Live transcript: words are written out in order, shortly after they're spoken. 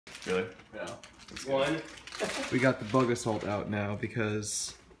Really? Yeah. One. We got the bug assault out now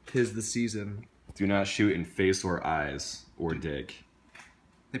because 'tis the season. Do not shoot in face or eyes or dick.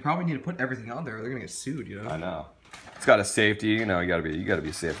 They probably need to put everything on there or they're gonna get sued, you know? I know. It's got a safety, you know, you gotta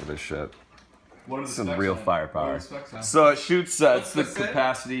be safe with this shit. What are the Some specs real on it? firepower. What are the specs on? So it shoots, it's the What's the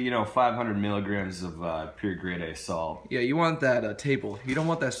capacity, you know, 500 milligrams of pure grade A salt. Yeah, you want that table. You don't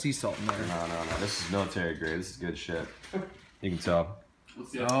want that sea salt in there. No. This is military grade. This is good shit. You can tell.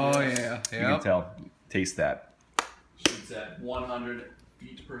 What's the Oh FPS? yeah, You can tell. Taste that. Shoots at 100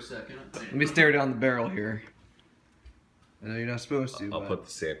 feet per second. Let me stare down the barrel here. I know you're not supposed to. I'll but... put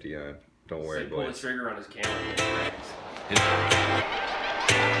the safety on. Don't worry, Pull the boys. trigger on his camera.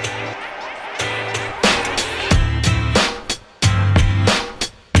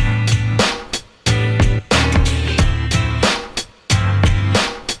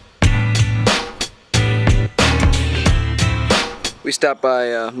 We stopped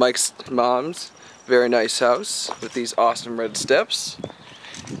by Mike's mom's very nice house with these awesome red steps.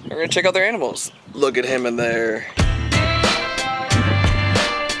 We're gonna check out their animals. Look at him in there.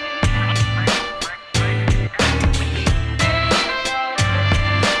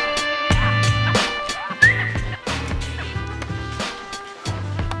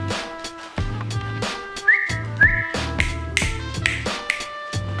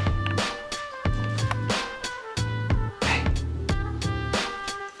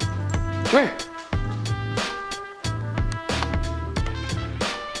 Come here.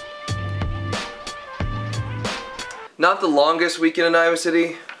 Not the longest weekend in Iowa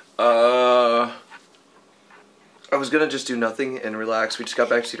City. I was gonna just do nothing and relax. We just got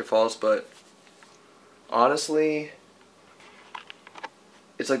back to Cedar Falls, but honestly,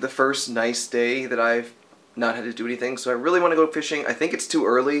 it's like the first nice day that I've not had to do anything. So I really want to go fishing. I think it's too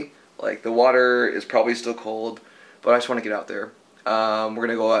early. Like the water is probably still cold, but I just want to get out there. We're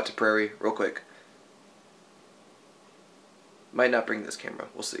gonna go out to Prairie real quick. Might not bring this camera,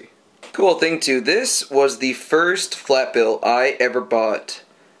 we'll see. Cool thing too, this was the first flat bill I ever bought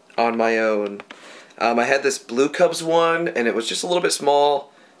on my own. I had this Blue Cubs one and it was just a little bit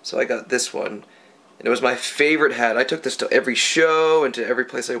small, so I got this one. And it was my favorite hat. I took this to every show and to every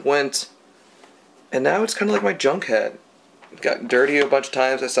place I went. And now it's kind of like my junk hat. It got dirty a bunch of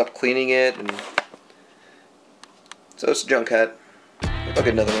times, I stopped cleaning it, and so it's a junk hat. Maybe I'll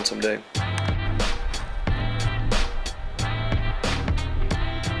get another one someday.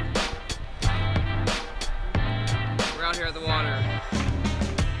 We're out here at the water.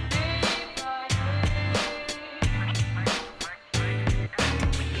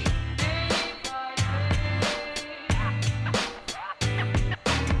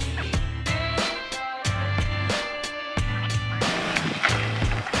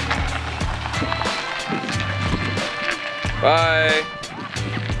 Bye.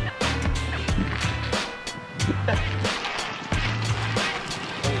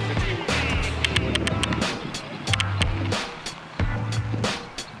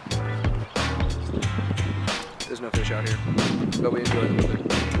 There's no fish out here, but we enjoy them a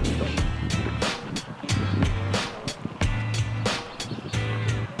bit.